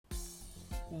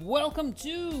Welcome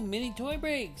to Mini Toy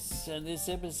Breaks. In this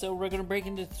episode, we're going to break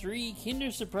into 3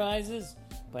 Kinder Surprises,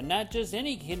 but not just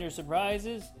any Kinder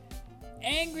Surprises,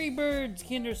 Angry Birds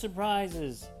Kinder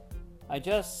Surprises. I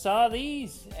just saw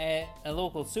these at a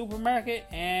local supermarket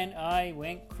and I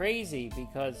went crazy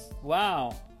because,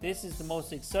 wow, this is the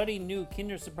most exciting new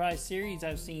Kinder Surprise series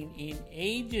I've seen in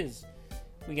ages.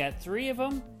 We got 3 of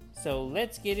them, so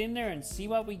let's get in there and see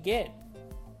what we get.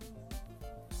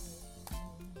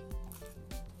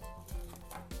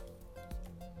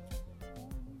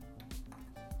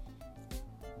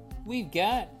 We've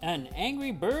got an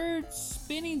Angry Bird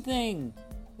spinning thing.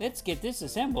 Let's get this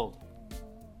assembled.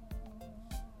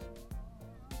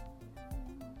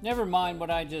 Never mind what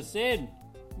I just said.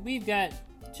 We've got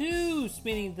 2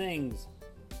 spinning things.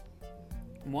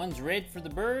 One's red for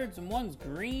the birds and one's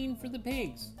green for the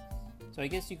pigs. So I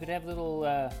guess you could have little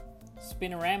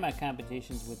spinorama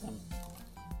competitions with them.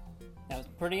 That was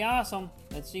pretty awesome.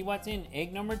 Let's see what's in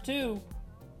egg number 2.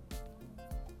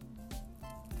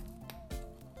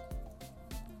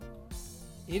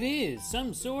 It is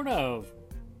some sort of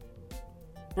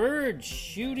bird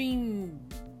shooting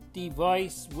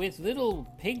device with little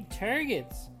pig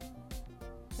targets.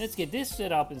 Let's get this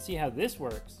set up and see how this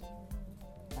works.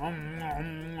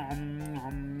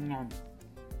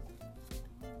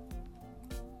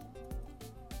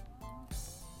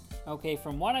 Okay,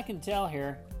 from what I can tell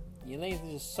here, you lay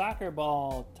this soccer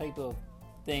ball type of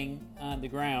thing on the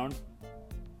ground.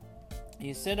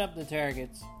 You set up the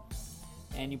targets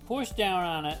and you push down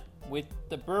on it with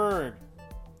the bird,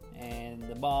 and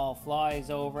the ball flies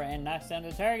over and knocks down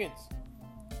the targets.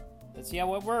 Let's see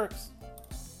how it works.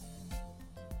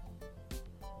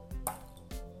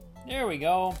 There we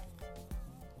go.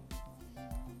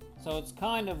 So it's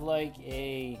kind of like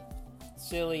a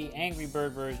silly Angry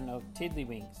Bird version of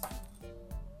Tiddlywinks.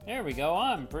 There we go.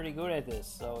 I'm pretty good at this.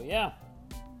 So yeah,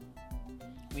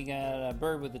 we got a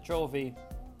bird with a trophy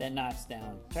that knocks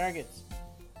down targets.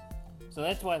 So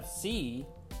that's what see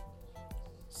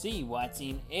what's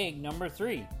in egg number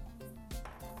 3.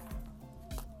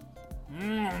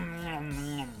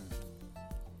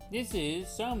 This is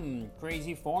some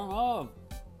crazy form of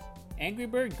Angry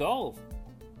Bird golf.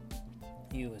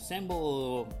 You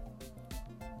assemble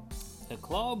the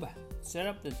club, set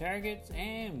up the targets,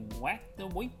 and whack the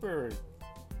white bird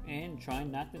and try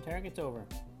and knock the targets over.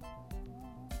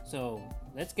 So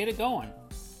let's get it going.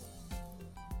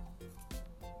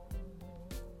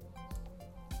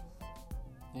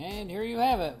 And here you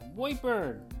have it, white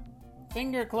bird,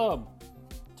 finger club,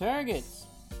 targets.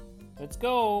 Let's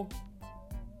go.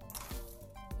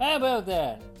 How about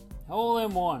that? Hole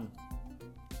in one.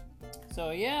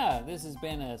 So yeah, this has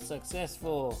been a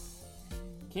successful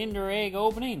Kinder Egg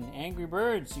opening. Angry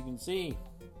Birds, you can see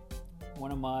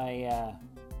one of my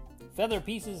feather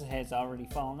pieces has already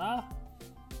fallen off,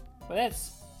 but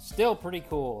that's still pretty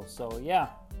cool. So yeah,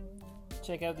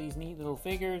 check out these neat little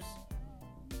figures.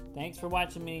 Thanks for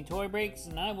watching Mini Toy Breaks,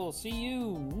 and I will see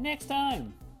you next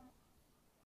time.